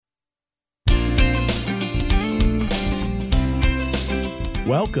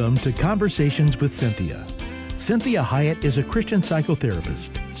Welcome to Conversations with Cynthia. Cynthia Hiett is a Christian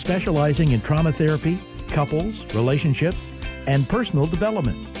psychotherapist specializing in trauma therapy, couples, relationships, and personal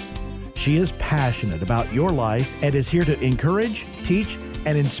development. She is passionate about your life and is here to encourage, teach,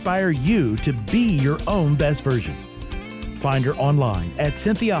 and inspire you to be your own best version. Find her online at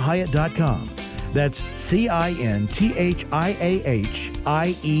CynthiaHiett.com. That's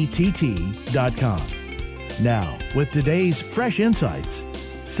CynthiaHiett.com. Now, with today's fresh insights,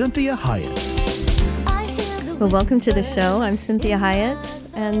 Cynthia Hiett. Well, welcome to the show. I'm Cynthia Hiett,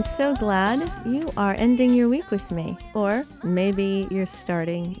 and so glad you are ending your week with me, or maybe you're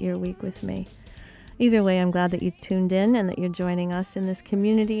starting your week with me. Either way, I'm glad that you tuned in and that you're joining us in this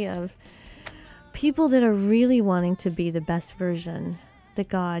community of people that are really wanting to be the best version that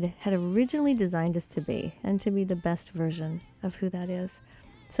God had originally designed us to be, and to be the best version of who that is.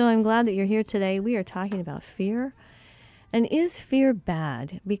 So I'm glad that you're here today. We are talking about fear. And is fear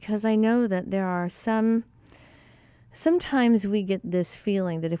bad? Because I know that there are sometimes we get this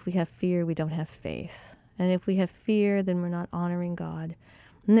feeling that if we have fear, we don't have faith. And if we have fear, then we're not honoring God.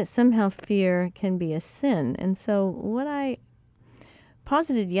 And that somehow fear can be a sin. And so what I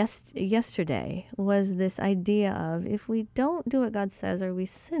posited yesterday was this idea of, if we don't do what God says, are we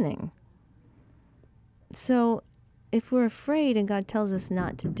sinning? So if we're afraid and God tells us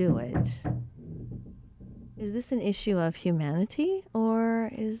not to do it, is this an issue of humanity, or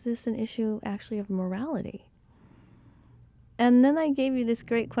is this an issue actually of morality? And then I gave you this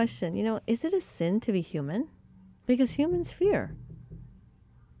great question, is it a sin to be human? Because humans fear.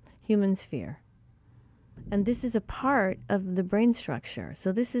 Humans fear. And this is a part of the brain structure.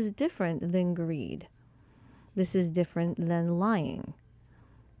 So this is different than greed. This is different than lying.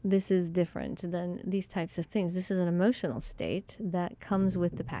 This is different than these types of things. This is an emotional state that comes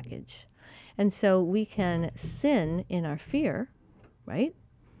with the package. And so we can sin in our fear, right?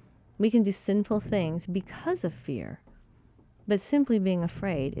 We can do sinful things because of fear. But simply being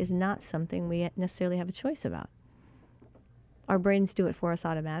afraid is not something we necessarily have a choice about. Our brains do it for us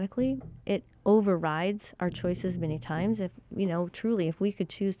automatically. It overrides our choices many times. If we could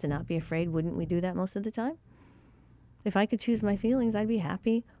choose to not be afraid, wouldn't we do that most of the time? If I could choose my feelings, I'd be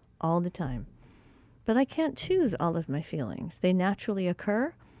happy all the time. But I can't choose all of my feelings. They naturally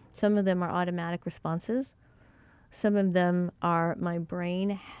occur. Some of them are automatic responses. Some of them are my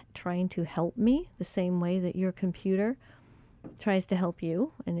brain trying to help me, the same way that your computer tries to help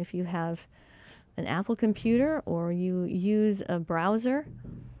you. And if you have an Apple computer or you use a browser,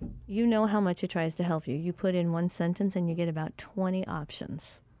 you know how much it tries to help you. You put in one sentence and you get about 20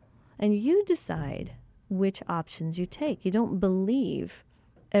 options. And you decide which options you take. You don't believe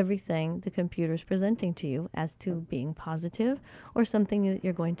everything the computer is presenting to you as to being positive or something that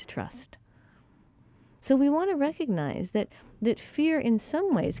you're going to trust. So we want to recognize that fear in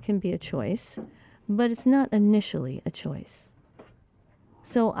some ways can be a choice, but it's not initially a choice.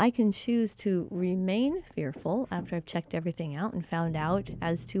 So I can choose to remain fearful after I've checked everything out and found out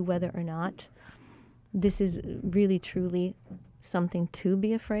as to whether or not this is really truly something to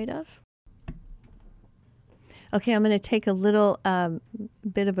be afraid of. Okay, I'm going to take a little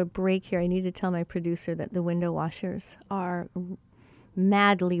bit of a break here. I need to tell my producer that the window washers are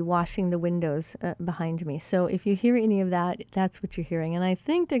madly washing the windows behind me. So if you hear any of that, that's what you're hearing. And I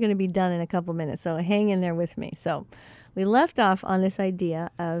think they're going to be done in a couple minutes, so hang in there with me. So we left off on this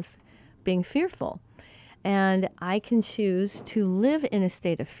idea of being fearful. And I can choose to live in a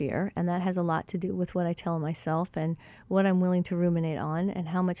state of fear, and that has a lot to do with what I tell myself and what I'm willing to ruminate on and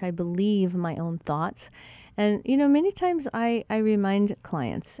how much I believe my own thoughts. And, many times I remind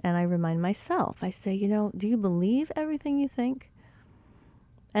clients and I remind myself, I say, do you believe everything you think?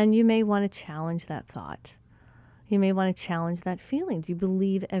 And you may want to challenge that thought. You may want to challenge that feeling. Do you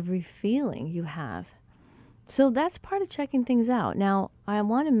believe every feeling you have? So that's part of checking things out. Now, I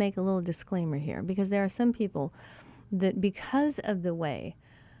want to make a little disclaimer here, because there are some people that, because of the way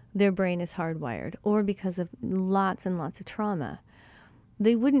their brain is hardwired, or because of lots and lots of trauma,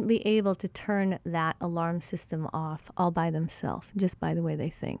 they wouldn't be able to turn that alarm system off all by themselves, just by the way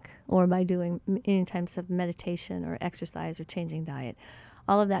they think, or by doing any types of meditation or exercise or changing diet.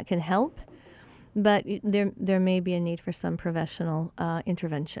 All of that can help, but there may be a need for some professional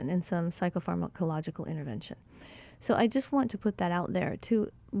intervention and some psychopharmacological intervention. So I just want to put that out there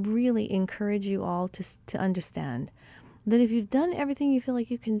to really encourage you all to understand that if you've done everything you feel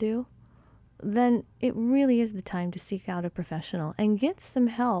like you can do, then it really is the time to seek out a professional and get some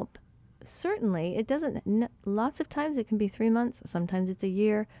help. Certainly, it doesn't, lots of times it can be 3 months, sometimes it's a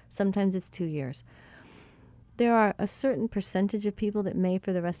year, sometimes it's 2 years. There are a certain percentage of people that may,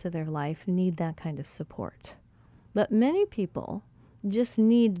 for the rest of their life, need that kind of support. But many people just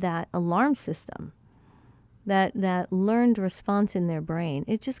need that alarm system, that learned response in their brain.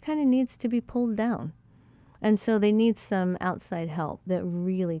 It just kind of needs to be pulled down. And so they need some outside help that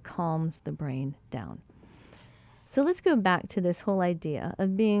really calms the brain down. So let's go back to this whole idea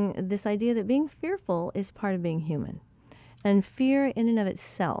of this idea that being fearful is part of being human. And fear in and of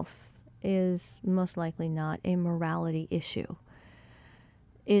itself is most likely not a morality issue.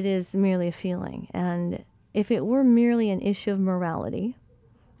 It is merely a feeling. And if it were merely an issue of morality,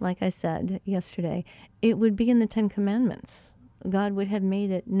 like I said yesterday, it would be in the Ten Commandments. God would have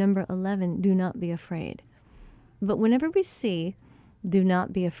made it number 11, do not be afraid. But whenever we see do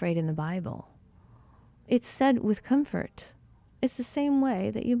not be afraid in the Bible, it's said with comfort. It's the same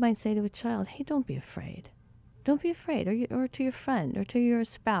way that you might say to a child, hey, don't be afraid. Don't be afraid, or to your friend, or to your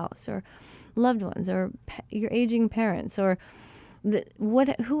spouse, or loved ones, or your aging parents, or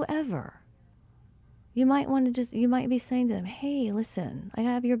whoever. You might be saying to them, hey, listen, I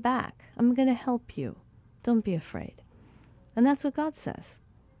have your back. I'm going to help you. Don't be afraid. And that's what God says.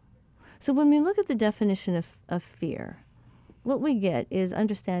 So when we look at the definition of fear, what we get is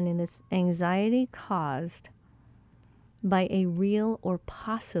understanding this anxiety caused by a real or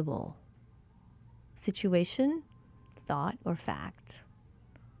possible situation, thought, or fact.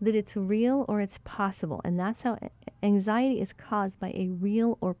 That it's real or it's possible. And that's how anxiety is caused, by a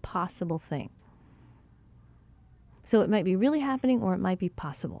real or possible thing. So it might be really happening or it might be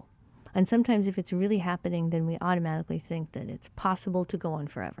possible. And sometimes if it's really happening, then we automatically think that it's possible to go on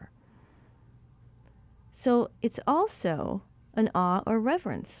forever. So it's also an awe or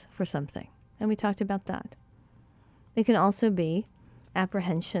reverence for something. And we talked about that. It can also be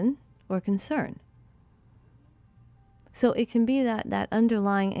apprehension or concern. So it can be that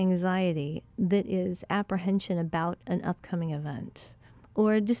underlying anxiety that is apprehension about an upcoming event,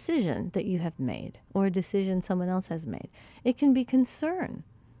 or a decision that you have made, or a decision someone else has made. It can be concern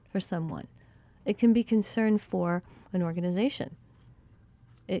for someone. It can be concern for an organization.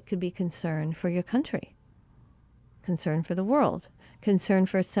 It could be concern for your country, concern for the world, concern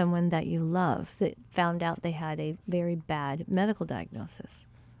for someone that you love that found out they had a very bad medical diagnosis.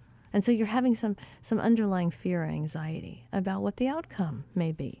 And so you're having some underlying fear or anxiety about what the outcome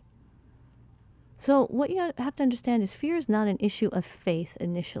may be. So what you have to understand is fear is not an issue of faith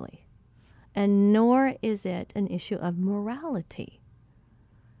initially, and nor is it an issue of morality.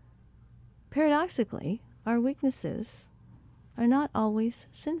 Paradoxically, our weaknesses are not always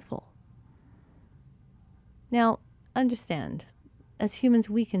sinful. Now, understand, as humans,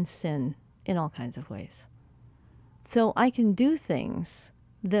 we can sin in all kinds of ways. So I can do things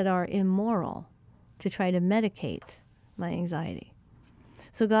that are immoral to try to medicate my anxiety.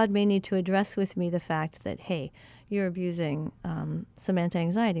 So God may need to address with me the fact that, hey, you're abusing some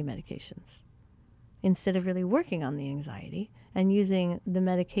anti-anxiety medications. Instead of really working on the anxiety and using the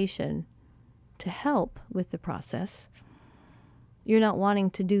medication to help with the process, you're not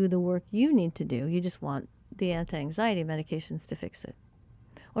wanting to do the work you need to do. You just want the anti-anxiety medications to fix it.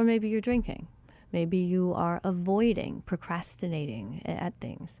 Or maybe you're drinking. Maybe you are avoiding, procrastinating at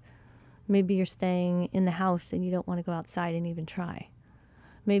things. Maybe you're staying in the house and you don't want to go outside and even try.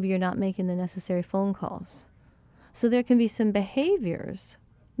 Maybe you're not making the necessary phone calls. So there can be some behaviors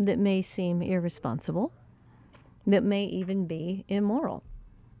that may seem irresponsible, that may even be immoral.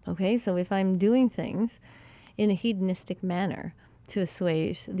 Okay, so if I'm doing things in a hedonistic manner to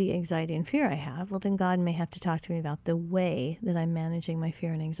assuage the anxiety and fear I have, well, then God may have to talk to me about the way that I'm managing my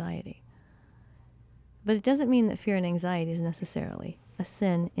fear and anxiety. But it doesn't mean that fear and anxiety is necessarily a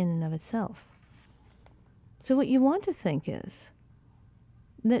sin in and of itself. So what you want to think is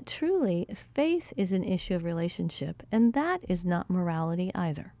that truly faith is an issue of relationship, and that is not morality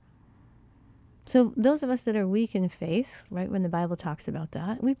either. So those of us that are weak in faith, right, when the Bible talks about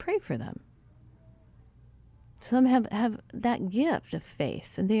that, we pray for them. Some have that gift of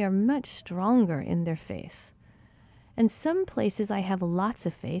faith, and they are much stronger in their faith. And some places I have lots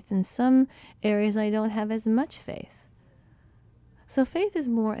of faith, and some areas I don't have as much faith. So faith is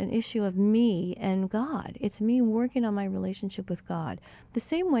more an issue of me and God. It's me working on my relationship with God. The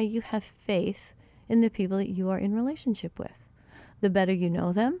same way you have faith in the people that you are in relationship with. The better you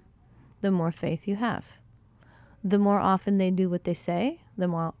know them, the more faith you have. The more often they do what they say, the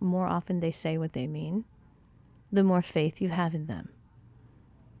more often they say what they mean, the more faith you have in them.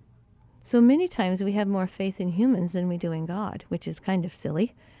 So many times we have more faith in humans than we do in God, which is kind of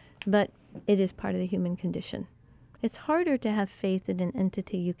silly, but it is part of the human condition. It's harder to have faith in an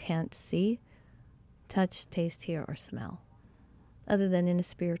entity you can't see, touch, taste, hear, or smell, other than in a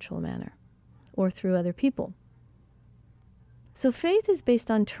spiritual manner or through other people. So faith is based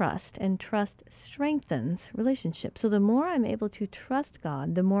on trust, and trust strengthens relationships. So the more I'm able to trust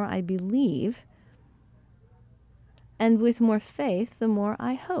God, the more I believe. And with more faith, the more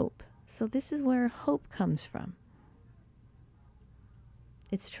I hope. So this is where hope comes from.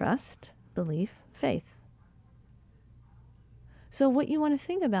 It's trust, belief, faith. So what you want to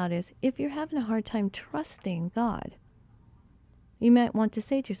think about is, if you're having a hard time trusting God, you might want to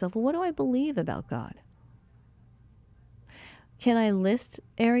say to yourself, well, what do I believe about God? Can I list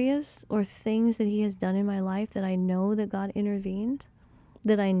areas or things that he has done in my life that I know that God intervened?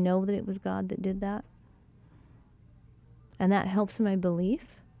 That I know that it was God that did that? And that helps my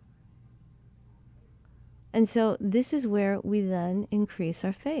belief. And so this is where we then increase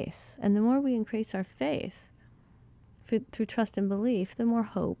our faith. And the more we increase our faith through trust and belief, the more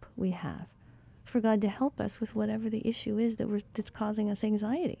hope we have for God to help us with whatever the issue is that's causing us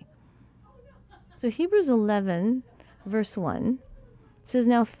anxiety. So Hebrews 11, verse 1 says,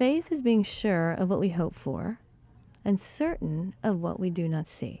 now faith is being sure of what we hope for and certain of what we do not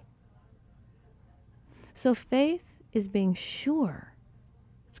see. So faith is being sure.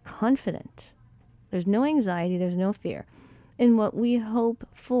 It's confident. There's no anxiety, there's no fear in what we hope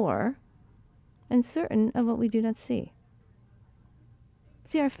for and certain of what we do not see.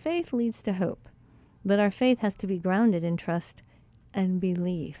 See, our faith leads to hope, but our faith has to be grounded in trust and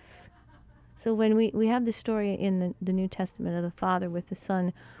belief. So when we have the story in the New Testament of the father with the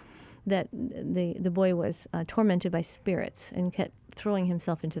son, that the boy was tormented by spirits and kept throwing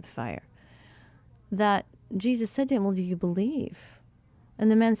himself into the fire, that Jesus said to him, well, do you believe? And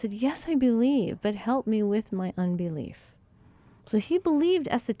the man said, yes, I believe, but help me with my unbelief. So he believed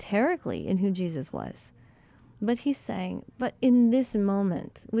esoterically in who Jesus was. But he's saying, but in this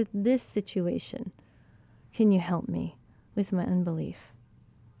moment, with this situation, can you help me with my unbelief?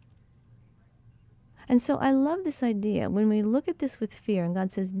 And so I love this idea. When we look at this with fear, and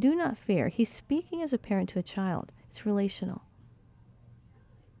God says, do not fear, he's speaking as a parent to a child. It's relational.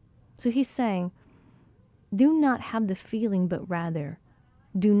 So he's saying, do not have the feeling, but rather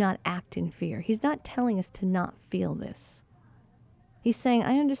do not act in fear. He's not telling us to not feel this. He's saying,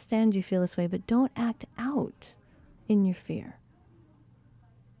 I understand you feel this way, but don't act out in your fear.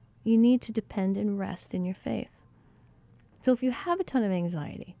 You need to depend and rest in your faith. So if you have a ton of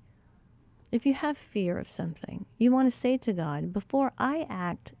anxiety, if you have fear of something, you want to say to God, before I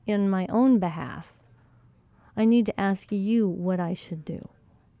act in my own behalf, I need to ask you what I should do.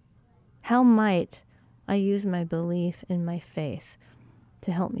 How might I use my belief and my faith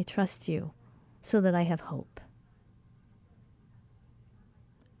to help me trust you so that I have hope?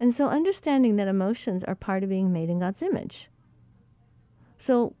 And so understanding that emotions are part of being made in God's image.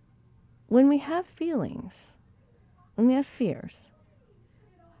 So when we have feelings, when we have fears,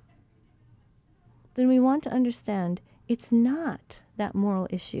 then we want to understand it's not that moral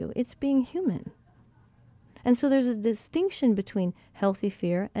issue. It's being human. And so there's a distinction between healthy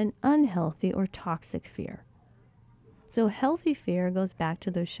fear and unhealthy or toxic fear. So healthy fear goes back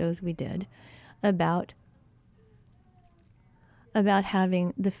to those shows we did about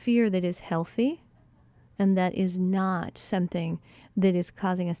having the fear that is healthy and that is not something that is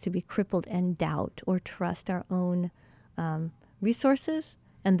causing us to be crippled and doubt or trust our own resources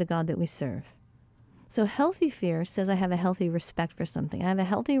and the God that we serve. So healthy fear says I have a healthy respect for something. I have a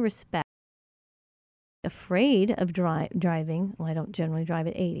healthy respect. Afraid of driving. Well, I don't generally drive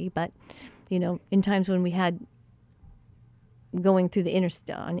at 80, but, in times when we had going through the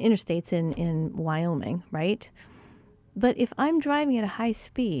interstates in Wyoming, right? But if I'm driving at a high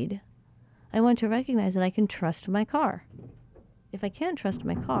speed, I want to recognize that I can trust my car. If I can't trust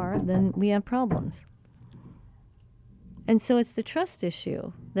my car, then we have problems. And so it's the trust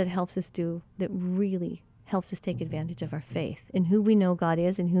issue that really helps us take advantage of our faith in who we know God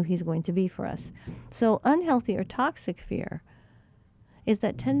is and who he's going to be for us. So unhealthy or toxic fear is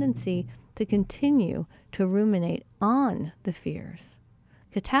that tendency to continue to ruminate on the fears,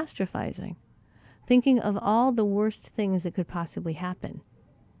 catastrophizing, thinking of all the worst things that could possibly happen,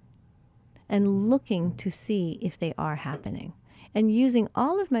 and looking to see if they are happening, and using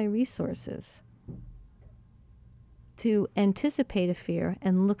all of my resources to anticipate a fear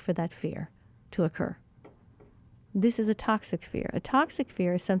and look for that fear to occur. This is a toxic fear. A toxic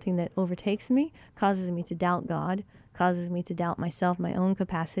fear is something that overtakes me, causes me to doubt God, causes me to doubt myself, my own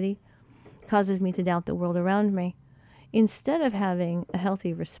capacity, causes me to doubt the world around me, instead of having a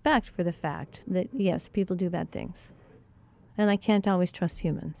healthy respect for the fact that, yes, people do bad things, and I can't always trust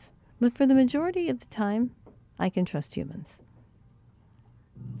humans. But for the majority of the time, I can trust humans.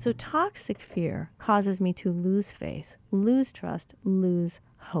 So toxic fear causes me to lose faith, lose trust, lose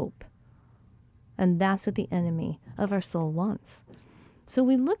hope. And that's what the enemy of our soul wants. So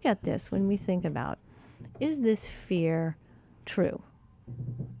we look at this when we think about, is this fear true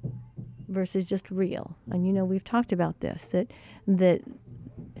versus just real? And we've talked about this, that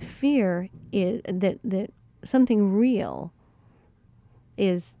fear is, that something real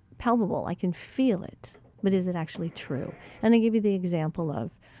is palpable. I can feel it. But is it actually true? And I give you the example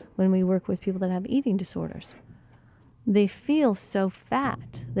of when we work with people that have eating disorders. They feel so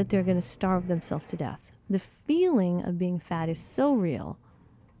fat that they're going to starve themselves to death. The feeling of being fat is so real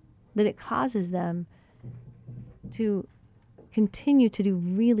that it causes them to continue to do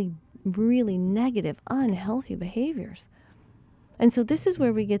really, really negative, unhealthy behaviors. And so this is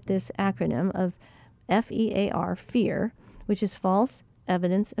where we get this acronym of FEAR, fear, which is false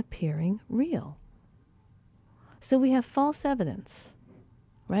evidence appearing real. So we have false evidence,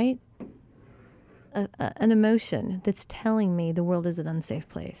 right? An emotion that's telling me the world is an unsafe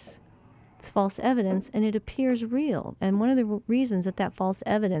place. It's false evidence, and it appears real. And one of the reasons that false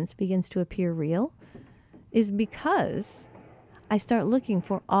evidence begins to appear real is because I start looking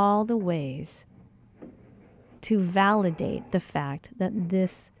for all the ways to validate the fact that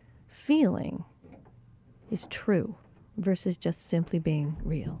this feeling is true versus just simply being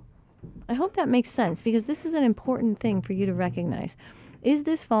real. I hope that makes sense, because this is an important thing for you to recognize. Is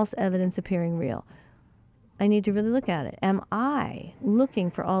this false evidence appearing real? I need to really look at it. Am I looking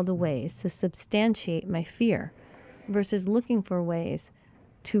for all the ways to substantiate my fear versus looking for ways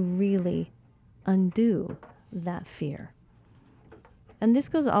to really undo that fear? And this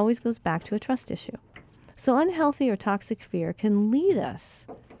always goes back to a trust issue. So unhealthy or toxic fear can lead us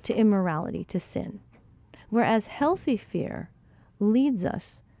to immorality, to sin, whereas healthy fear leads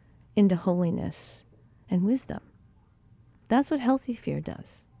us into holiness and wisdom. That's what healthy fear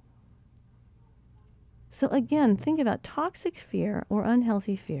does. So again, think about toxic fear or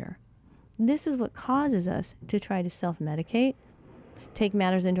unhealthy fear. This is what causes us to try to self-medicate, take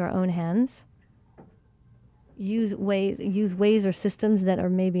matters into our own hands, use ways or systems that are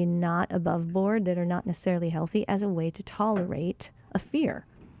maybe not above board, that are not necessarily healthy, as a way to tolerate a fear,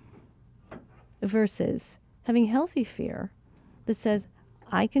 versus having healthy fear that says,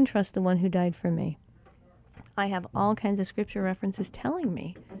 I can trust the one who died for me. I have all kinds of scripture references telling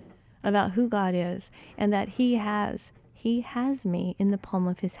me about who God is, and that He has me in the palm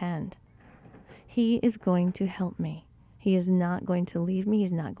of His hand. He is going to help me. He is not going to leave me.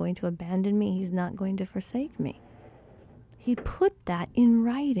 He's not going to abandon me. He's not going to forsake me. He put that in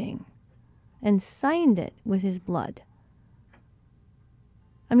writing and signed it with His blood.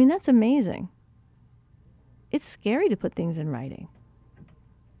 I mean, that's amazing. It's scary to put things in writing.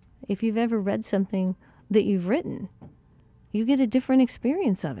 If you've ever read something that you've written, you get a different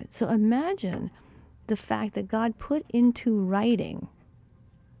experience of it. So imagine the fact that God put into writing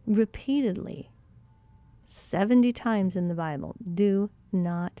repeatedly 70 times in the Bible, do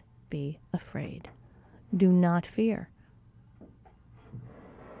not be afraid. Do not fear.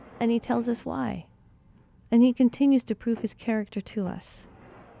 And He tells us why. And He continues to prove His character to us.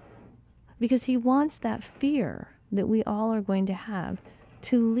 Because He wants that fear that we all are going to have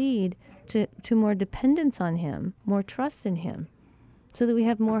to lead to more dependence on Him, more trust in Him, so that we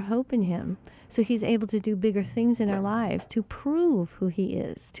have more hope in Him, so He's able to do bigger things in our lives to prove who He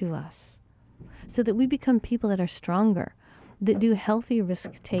is to us, so that we become people that are stronger, that do healthy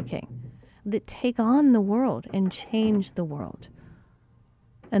risk-taking, that take on the world and change the world.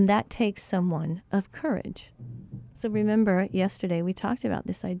 And that takes someone of courage. So remember, yesterday we talked about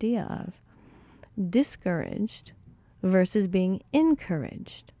this idea of discouraged versus being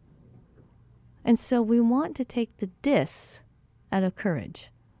encouraged. And so we want to take the dis out of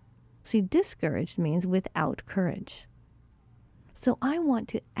courage. See, discouraged means without courage. So I want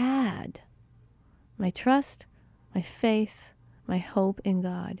to add my trust, my faith, my hope in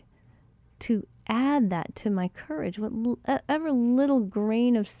God, to add that to my courage, whatever little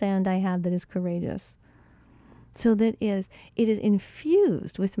grain of sand I have that is courageous, so that it is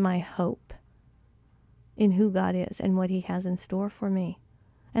infused with my hope in who God is and what He has in store for me,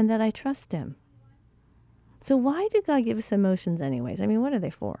 and that I trust Him. So why did God give us emotions anyways? I mean, what are they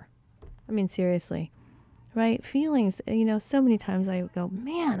for? I mean, seriously, right? Feelings, so many times I go,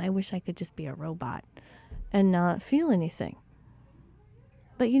 man, I wish I could just be a robot and not feel anything.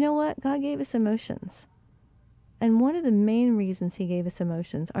 But you know what? God gave us emotions. And one of the main reasons He gave us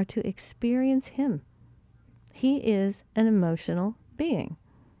emotions are to experience Him. He is an emotional being.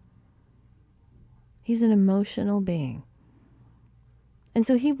 He's an emotional being. And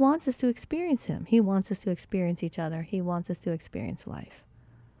so He wants us to experience Him. He wants us to experience each other. He wants us to experience life.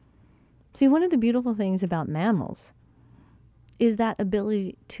 See, one of the beautiful things about mammals is that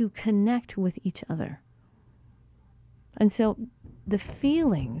ability to connect with each other. And so the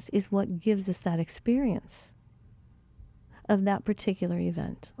feelings is what gives us that experience of that particular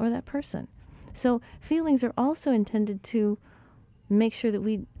event or that person. So feelings are also intended to make sure that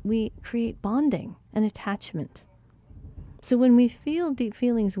we create bonding and attachment. So when we feel deep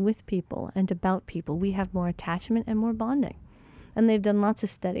feelings with people and about people, we have more attachment and more bonding. And they've done lots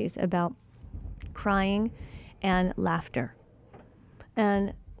of studies about crying and laughter.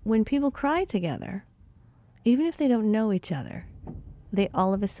 And when people cry together, even if they don't know each other, they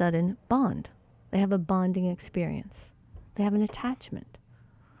all of a sudden bond. They have a bonding experience. They have an attachment.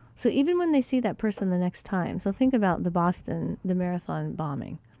 So even when they see that person the next time, so think about the marathon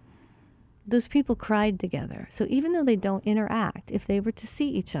bombing. Those people cried together. So even though they don't interact, if they were to see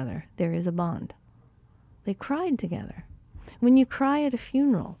each other, there is a bond. They cried together. When you cry at a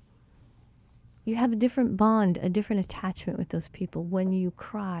funeral, you have a different bond, a different attachment with those people when you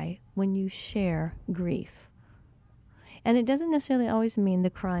cry, when you share grief. And it doesn't necessarily always mean the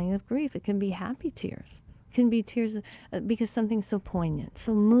crying of grief. It can be happy tears. It can be tears because something's so poignant,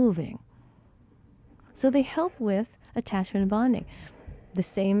 so moving. So they help with attachment and bonding. The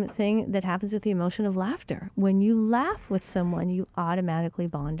same thing that happens with the emotion of laughter. When you laugh with someone, you automatically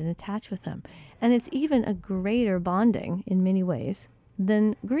bond and attach with them. And it's even a greater bonding in many ways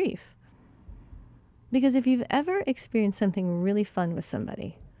than grief. Because if you've ever experienced something really fun with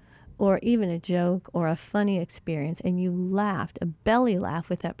somebody, or even a joke or a funny experience, and you laughed, a belly laugh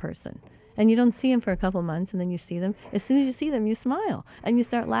with that person, and you don't see them for a couple months, and then you see them, as soon as you see them, you smile, and you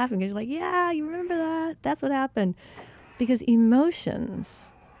start laughing, because you're like, yeah, you remember that? That's what happened. Because emotions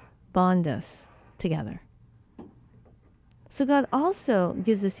bond us together. So God also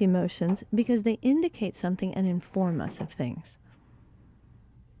gives us emotions because they indicate something and inform us of things.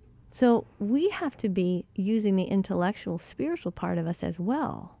 So we have to be using the intellectual, spiritual part of us as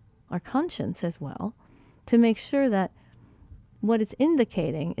well, our conscience as well, to make sure that what it's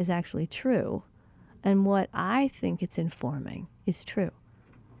indicating is actually true and what I think it's informing is true.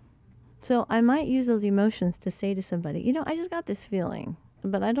 So I might use those emotions to say to somebody, you know, I just got this feeling,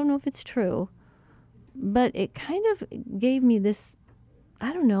 but I don't know if it's true. But it kind of gave me this,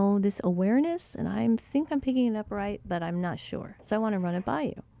 I don't know, this awareness, and I think I'm picking it up right, but I'm not sure. So I want to run it by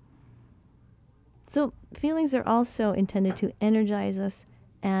you. So feelings are also intended to energize us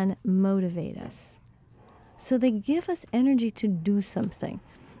and motivate us. So they give us energy to do something.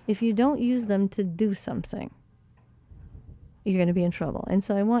 If you don't use them to do something, you're going to be in trouble. And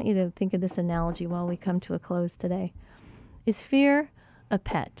so I want you to think of this analogy while we come to a close today. Is fear a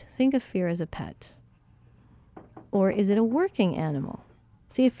pet? Think of fear as a pet. Or is it a working animal?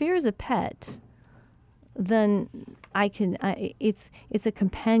 See, if fear is a pet, then it's a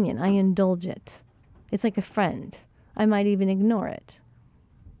companion. I indulge it. It's like a friend. I might even ignore it.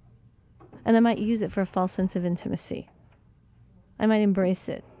 And I might use it for a false sense of intimacy. I might embrace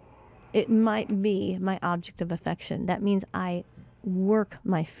it. It might be my object of affection. That means I work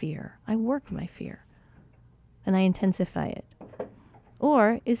my fear. I work my fear. And I intensify it.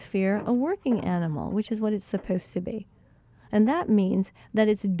 Or is fear a working animal, which is what it's supposed to be? And that means that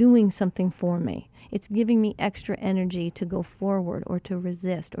it's doing something for me. It's giving me extra energy to go forward or to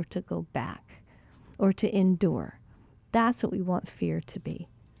resist or to go back or to endure. That's what we want fear to be.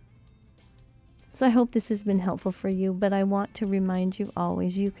 So I hope this has been helpful for you, but I want to remind you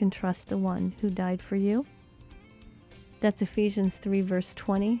always, you can trust the one who died for you. That's Ephesians 3, verse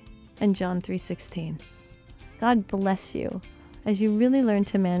 20, and John 3:16. God bless you as you really learn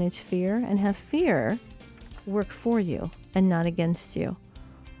to manage fear and have fear work for you and not against you.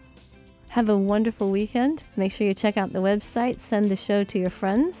 Have a wonderful weekend. Make sure you check out the website, send the show to your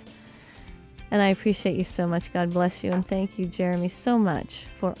friends. And I appreciate you so much. God bless you. And thank you, Jeremy, so much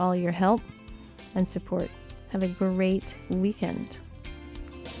for all your help and support. Have a great weekend.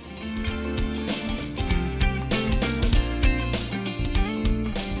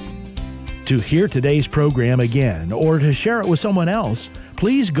 To hear today's program again or to share it with someone else,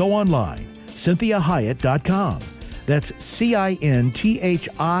 please go online, CynthiaHiett.com. That's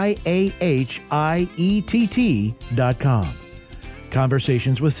CynthiaHiett.com.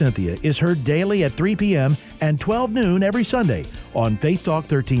 Conversations with Cynthia is heard daily at 3 p.m. and 12 noon every Sunday on Faith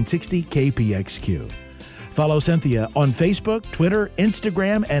Talk 1360 KPXQ. Follow Cynthia on Facebook, Twitter,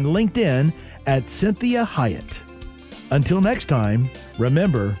 Instagram, and LinkedIn at Cynthia Hiett. Until next time,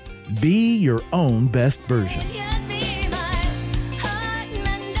 remember, be your own best version.